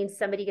 it means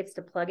somebody gets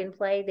to plug and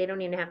play. They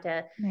don't even have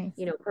to,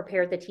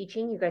 prepare the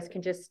teaching. You guys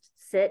can just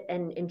sit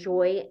and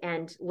enjoy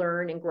and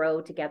learn and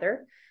grow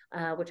together,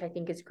 which I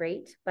think is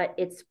great. But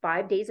it's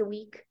 5 days a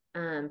week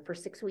for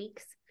 6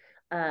 weeks.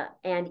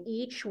 And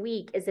each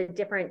week is a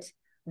different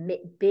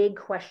big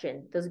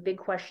question, those big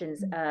questions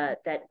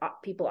that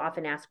people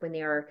often ask when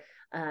they are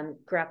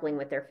grappling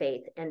with their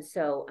faith. And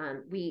so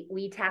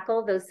we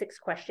tackle those 6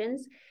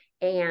 questions,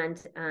 and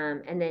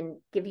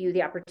then give you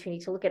the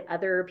opportunity to look at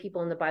other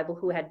people in the Bible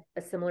who had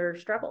a similar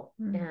struggle,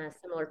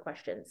 similar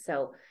questions.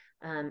 So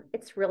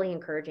it's really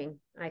encouraging.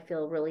 I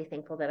feel really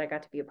thankful that I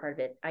got to be a part of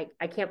it.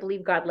 I can't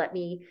believe God let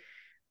me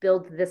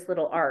build this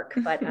little ark,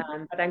 but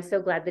I'm so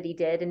glad that he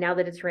did. And now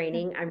that it's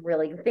raining, I'm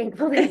really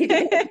thankful that he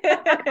did.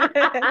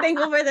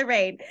 Thankful for the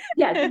rain.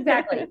 Yes,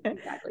 exactly.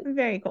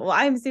 Very cool. Well,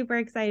 I'm super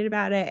excited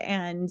about it.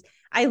 And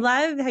I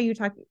love how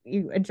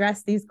you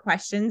address these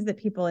questions that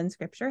people in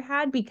scripture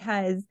had,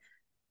 because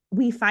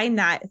we find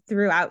that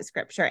throughout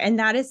scripture. And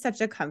that is such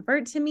a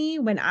comfort to me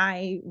when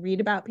I read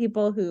about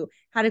people who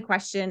had a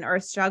question or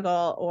a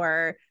struggle,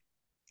 or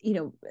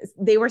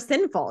they were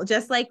sinful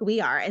just like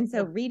we are. And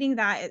so reading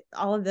that,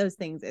 all of those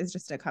things is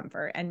just a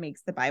comfort and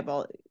makes the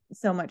Bible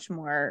so much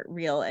more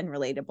real and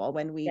relatable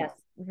when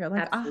you're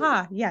like, absolutely.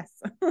 Aha,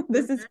 yes,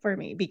 this is for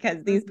me, because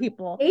these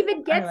people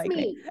David gets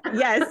me.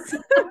 Yes.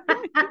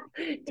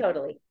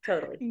 Totally.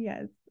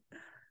 Yes.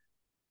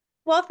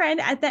 Well, friend,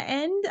 at the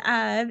end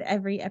of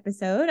every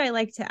episode, I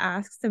like to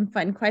ask some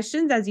fun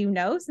questions, as you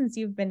know, since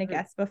you've been a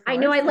guest before. I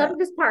know. I love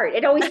this part.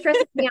 It always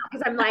stresses me out,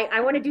 because I'm like,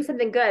 I want to do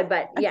something good,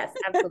 but yes,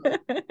 absolutely.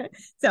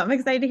 So I'm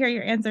excited to hear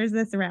your answers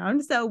this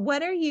round. So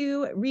what are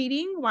you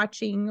reading,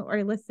 watching,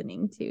 or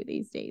listening to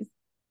these days?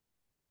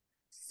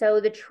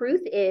 So the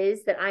truth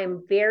is that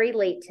I'm very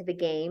late to the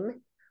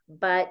game.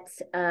 But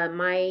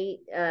my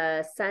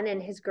son and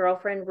his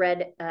girlfriend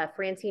read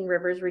Francine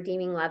Rivers'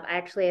 Redeeming Love. I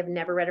actually have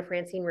never read a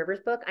Francine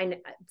Rivers book.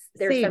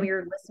 There's some of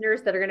your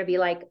listeners that are going to be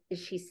like, is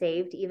she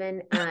saved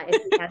even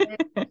if she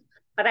hasn't?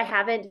 But but I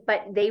haven't,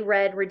 but they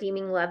read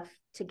Redeeming Love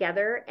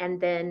together. And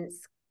then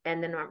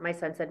my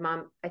son said,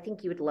 Mom, I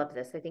think you would love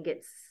this. I think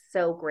it's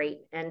so great.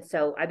 And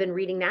so I've been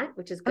reading that,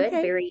 which is good.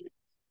 Okay. Very,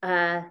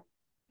 uh,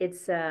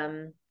 it's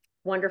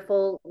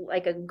wonderful,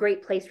 like a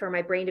great place for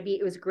my brain to be.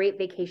 It was a great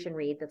vacation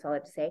read. That's all I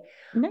have to say.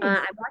 Nice.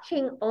 I'm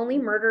watching Only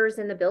Murders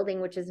in the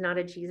Building, which is not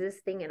a Jesus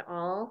thing at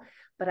all,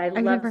 but I I've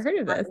love never heard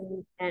of this.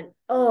 Martin and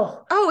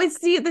Oh, it's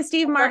the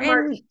Steve I love Martin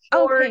Martin.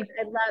 Short. Okay.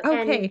 I love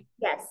and Okay.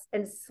 yes,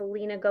 and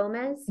Selena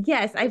Gomez.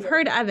 Yes, I've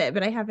heard of it,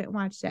 but I haven't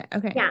watched it.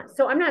 Okay. Yeah,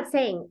 so I'm not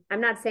saying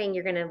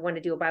you're going to want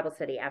to do a Bible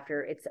study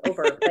after it's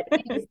over, but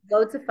it is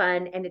loads of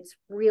fun and it's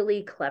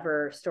really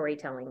clever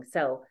storytelling.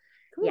 So,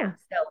 yeah.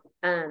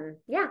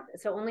 Cool.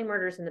 So Only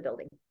Murders in the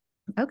Building.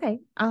 Okay.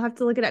 I'll have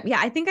to look it up. Yeah,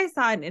 I think I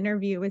saw an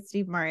interview with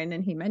Steve Martin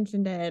and he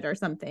mentioned it or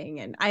something.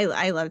 And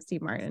I love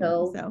Steve Martin.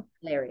 So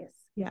hilarious.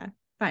 Yeah,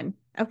 fun.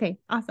 Okay,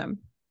 awesome.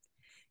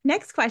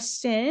 Next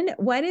question.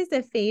 What is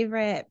a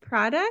favorite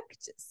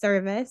product,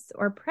 service,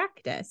 or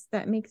practice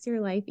that makes your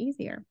life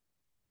easier?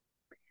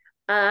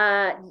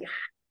 Uh,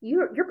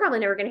 you're probably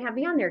never going to have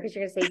me on there because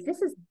you're going to say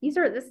this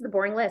is the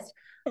boring list.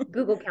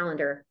 Google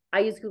Calendar. I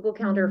use Google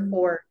Calendar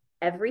for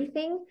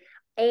everything.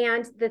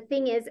 And the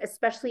thing is,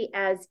 especially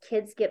as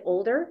kids get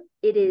older,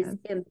 it is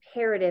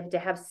imperative to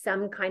have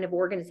some kind of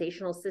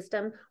organizational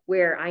system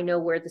where I know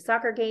where the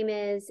soccer game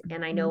is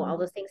and I know all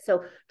those things.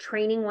 So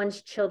training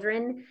one's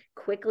children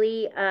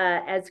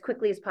as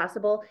quickly as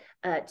possible,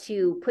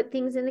 to put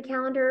things in the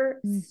calendar,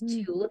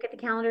 to look at the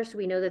calendar so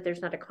we know that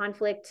there's not a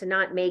conflict, to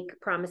not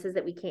make promises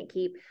that we can't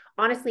keep.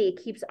 Honestly,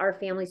 it keeps our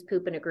families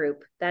poop in a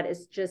group. That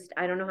is just,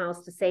 I don't know how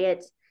else to say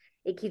it.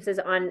 It keeps us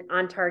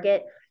on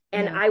target.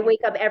 And I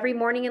wake up every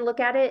morning and look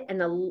at it. And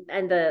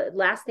the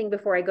last thing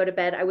before I go to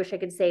bed, I wish I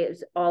could say it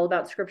was all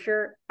about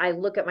scripture. I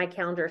look at my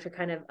calendar to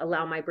kind of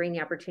allow my brain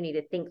the opportunity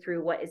to think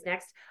through what is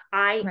next.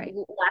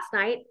 Last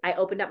night, I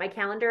opened up my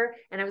calendar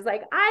and I was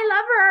like, I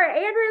love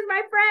her. Andrew is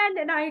my friend.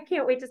 And I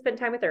can't wait to spend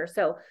time with her.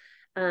 So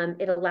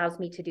it allows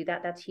me to do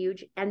that. That's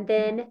huge. And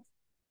then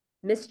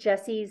Miss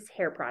Jessie's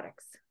hair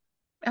products.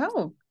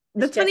 Oh,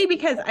 that's funny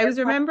because I was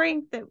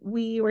remembering that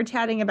we were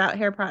chatting about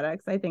hair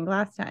products, I think,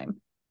 last time.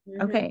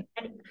 Okay.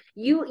 And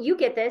you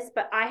get this,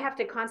 but I have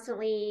to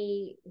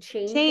constantly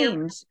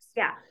change.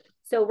 Yeah.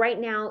 So right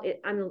now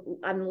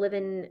I'm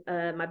living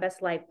my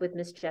best life with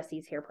Miss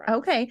Jessie's hair products.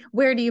 Okay.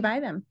 Where do you buy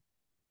them?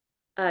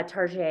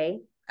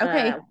 Target.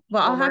 Okay.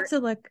 Well, I'll have to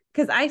look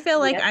because I feel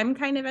like I'm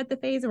kind of at the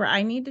phase where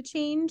I need to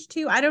change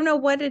too. I don't know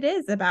what it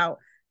is about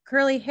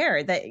curly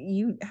hair that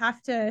you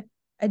have to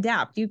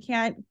adapt. You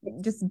can't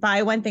just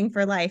buy one thing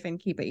for life and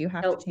keep it. You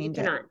have to change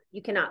it.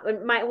 You cannot.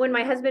 When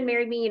my husband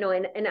married me,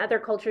 in other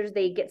cultures,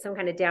 they get some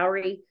kind of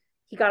dowry.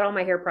 He got all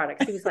my hair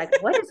products. He was like,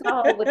 what is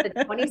all with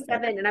the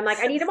 27? And I'm like,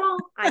 I need them all.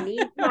 I need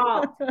them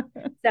all.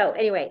 So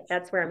anyway,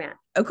 that's where I'm at.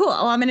 Oh, cool.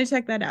 Well, I'm going to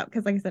check that out.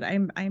 Cause like I said,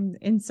 I'm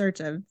in search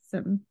of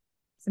some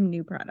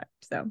new product.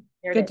 So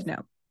good to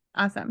know.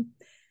 Awesome.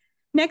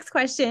 Next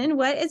question.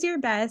 What is your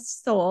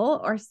best soul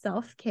or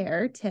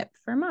self-care tip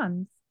for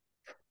moms?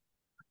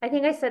 I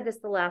think I said this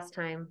the last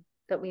time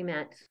that we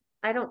met.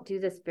 I don't do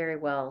this very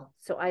well.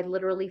 So I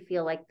literally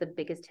feel like the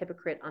biggest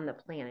hypocrite on the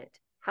planet.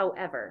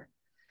 However,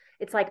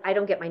 it's like I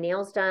don't get my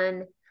nails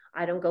done.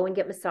 I don't go and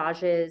get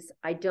massages.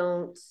 I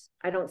don't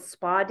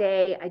spa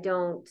day.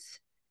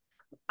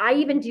 I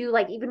even do,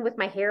 like, even with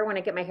my hair, when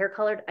I get my hair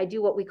colored, I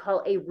do what we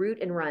call a root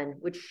and run,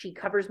 which she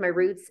covers my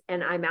roots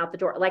and I'm out the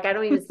door. Like, I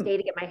don't even stay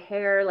to get my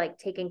hair like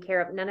taken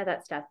care of, none of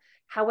that stuff.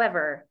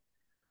 However,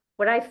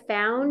 what I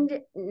found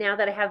now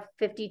that I have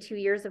 52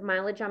 years of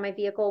mileage on my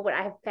vehicle, what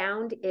I have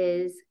found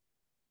is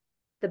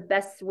the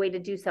best way to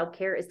do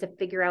self-care is to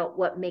figure out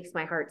what makes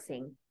my heart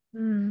sing.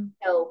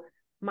 So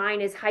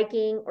mine is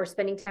hiking or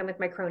spending time with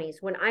my cronies.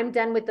 When I'm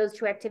done with those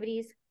two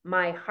activities,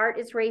 my heart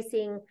is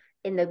racing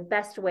in the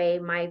best way.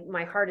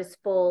 My heart is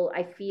full.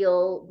 I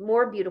feel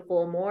more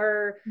beautiful,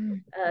 more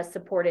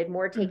supported,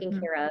 more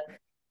taken care of.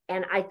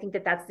 And I think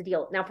that that's the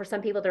deal. Now, for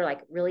some people, they're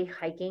like, really,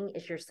 hiking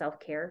is your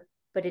self-care?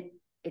 But it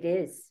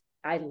is.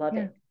 I love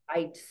it.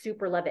 I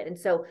super love it. And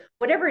so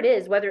whatever it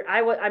is, whether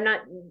I'm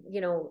not,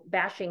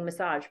 bashing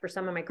massage for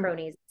some of my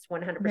cronies, it's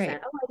 100%.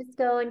 Right. Oh, I just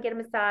go and get a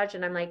massage.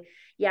 And I'm like,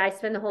 yeah, I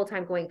spend the whole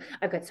time going,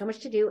 I've got so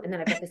much to do. And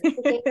then I've got this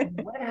thing.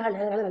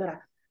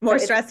 More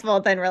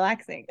stressful than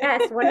relaxing.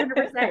 Yes,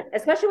 100%.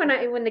 Especially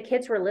when the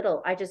kids were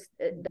little,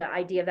 the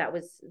idea of that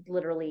was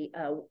literally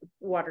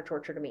water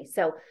torture to me.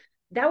 So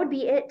that would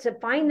be it, to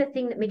find the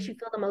thing that makes you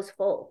feel the most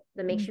full,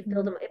 that makes you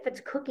feel if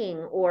it's cooking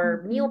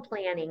or meal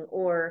planning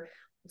or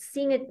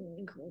seeing a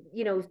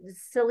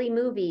silly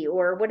movie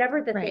or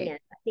whatever the thing is.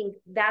 I think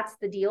that's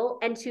the deal.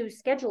 And to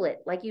schedule it,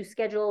 like you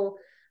schedule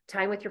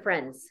time with your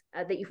friends,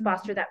 that you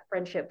foster that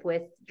friendship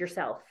with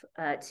yourself,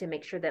 to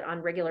make sure that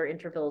on regular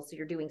intervals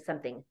you're doing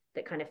something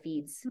that kind of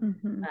feeds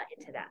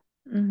into that.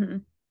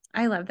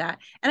 I love that.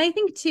 And I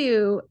think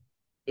too,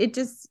 it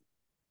just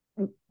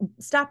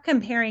stop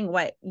comparing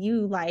what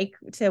you like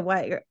to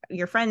what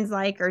your friends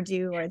like or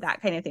do or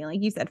that kind of thing.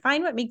 Like you said,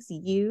 find what makes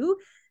you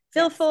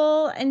feel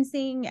full and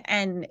sing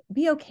and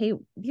be okay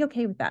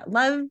with that.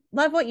 Love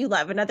what you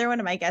love. Another one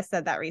of my guests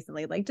said that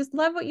recently, like just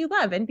love what you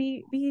love and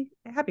be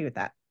happy with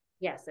that.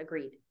 Yes,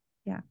 agreed.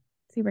 Yeah,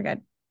 super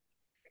good.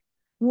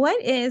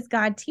 What is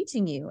God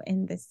teaching you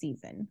in this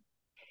season?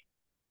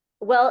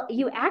 Well,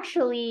 you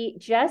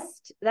actually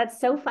that's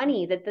so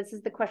funny that this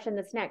is the question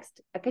that's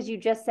next, because you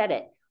just said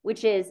it,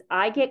 which is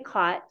I get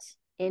caught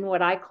in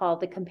what I call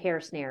the compare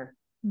snare.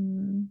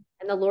 And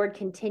the Lord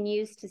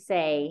continues to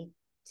say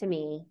to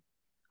me,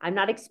 I'm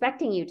not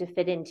expecting you to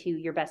fit into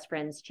your best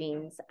friend's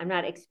jeans. I'm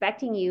not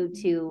expecting you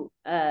to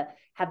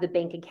have the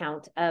bank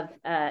account of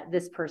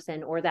this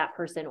person or that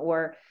person,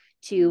 or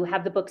to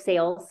have the book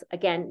sales.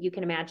 Again, you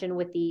can imagine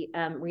with the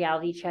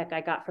reality check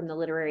I got from the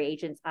literary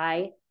agents,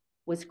 I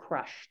was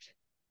crushed.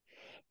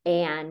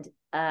 And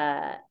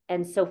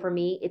so for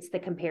me, it's the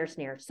compare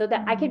snare, so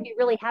that I can be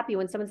really happy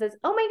when someone says,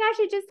 oh my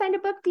gosh, I just signed a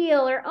book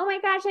deal, or oh my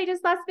gosh, I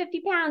just lost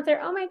 50 pounds, or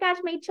oh my gosh,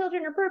 my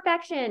children are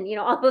perfection,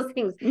 all those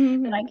things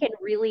that I can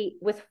really,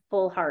 with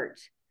full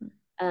heart,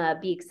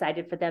 be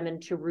excited for them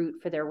and to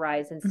root for their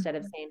rise, instead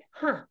of saying,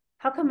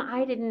 how come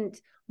I didn't,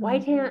 why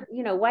can't,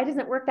 why doesn't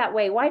it work that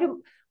way? Why is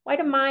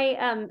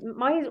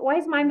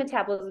my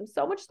metabolism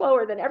so much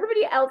slower than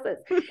everybody else's?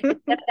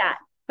 Instead of that,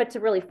 but to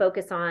really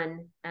focus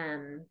on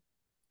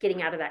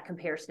getting out of that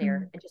compare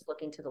snare and just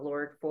looking to the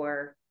Lord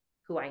for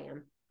who I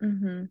am.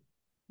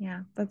 Yeah,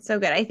 that's so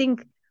good. I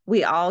think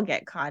we all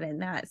get caught in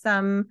that,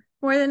 some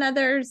more than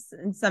others,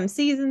 and some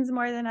seasons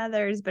more than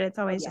others, but it's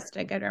always just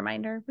a good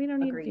reminder. We don't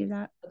need to do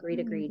that.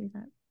 Agreed.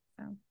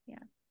 So yeah,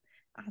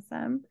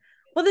 awesome.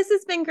 Well, this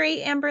has been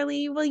great,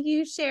 Amberly. Will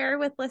you share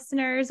with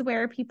listeners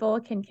where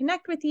people can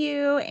connect with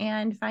you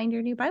and find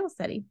your new Bible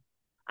study?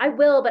 I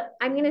will, but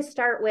I'm going to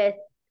start with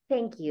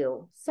thank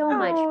you so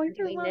much for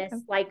doing this.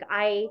 Like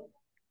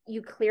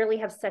you clearly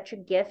have such a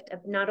gift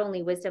of not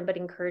only wisdom, but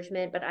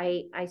encouragement. But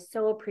I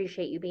so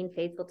appreciate you being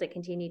faithful to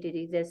continue to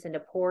do this and to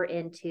pour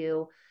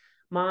into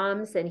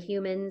moms and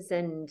humans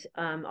and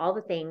all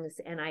the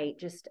things. And I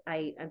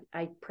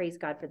praise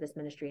God for this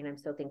ministry, and I'm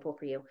so thankful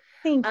for you.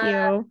 Thank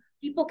you.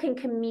 People can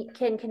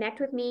connect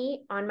with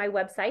me on my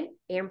website,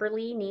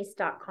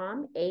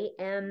 amberlyneese.com,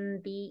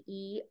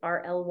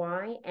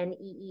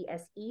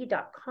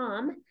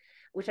 AMBERLYNEESE.com,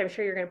 which I'm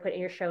sure you're going to put in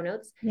your show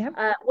notes. Yep.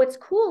 What's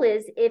cool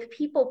is if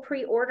people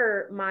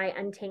pre-order my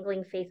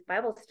Untangling Faith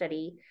Bible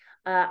study,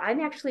 I'm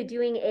actually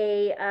doing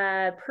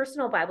a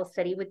personal Bible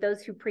study with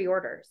those who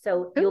pre-order.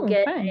 So you'll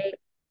get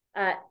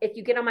if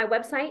you get on my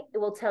website, it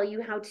will tell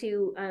you how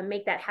to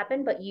make that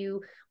happen, but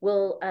you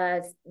will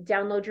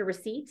download your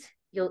receipt.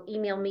 You'll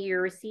email me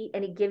your receipt,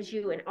 and it gives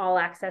you an all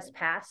access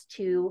pass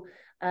to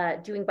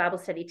doing Bible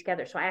study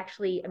together. So I'm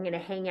going to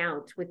hang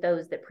out with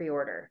those that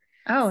pre-order.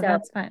 Oh, so,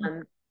 that's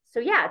fun.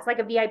 So yeah, it's like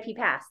a VIP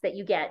pass that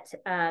you get,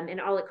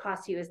 and all it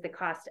costs you is the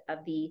cost of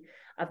the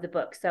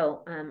book.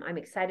 So I'm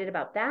excited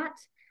about that.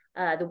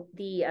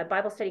 The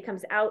Bible study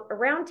comes out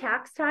around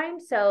tax time,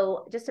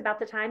 so just about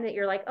the time that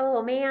you're like,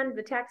 oh man,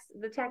 the tax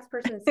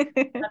person's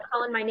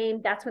calling my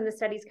name. That's when the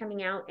study's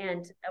coming out,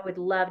 and I would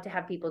love to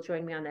have people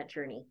join me on that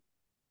journey.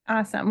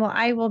 Awesome. Well,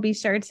 I will be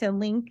sure to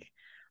link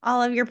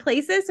all of your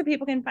places so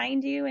people can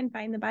find you and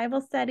find the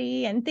Bible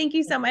study. And thank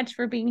you so much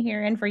for being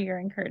here and for your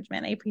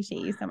encouragement. I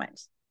appreciate you so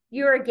much.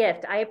 You're a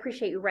gift. I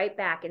appreciate you right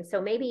back. And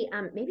so maybe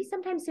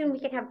sometime soon we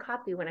can have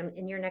coffee when I'm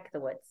in your neck of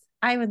the woods.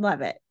 I would love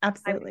it.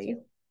 Absolutely.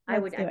 I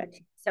would too.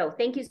 So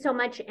thank you so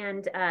much.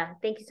 And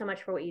thank you so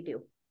much for what you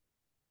do.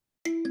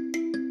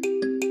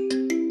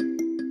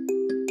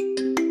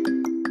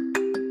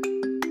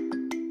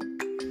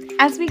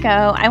 As we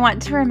go, I want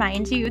to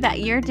remind you that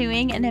you're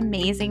doing an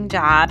amazing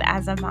job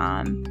as a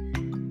mom.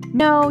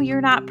 No,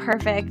 you're not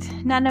perfect.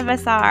 None of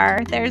us are.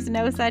 There's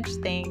no such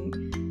thing.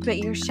 But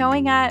you're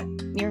showing up,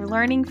 you're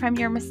learning from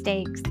your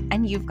mistakes,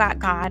 and you've got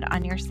God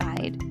on your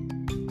side.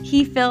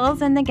 He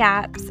fills in the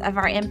gaps of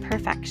our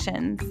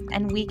imperfections,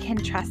 and we can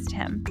trust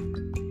Him.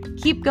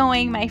 Keep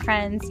going, my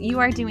friends. You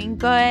are doing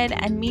good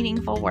and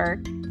meaningful work.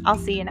 I'll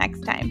see you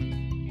next time.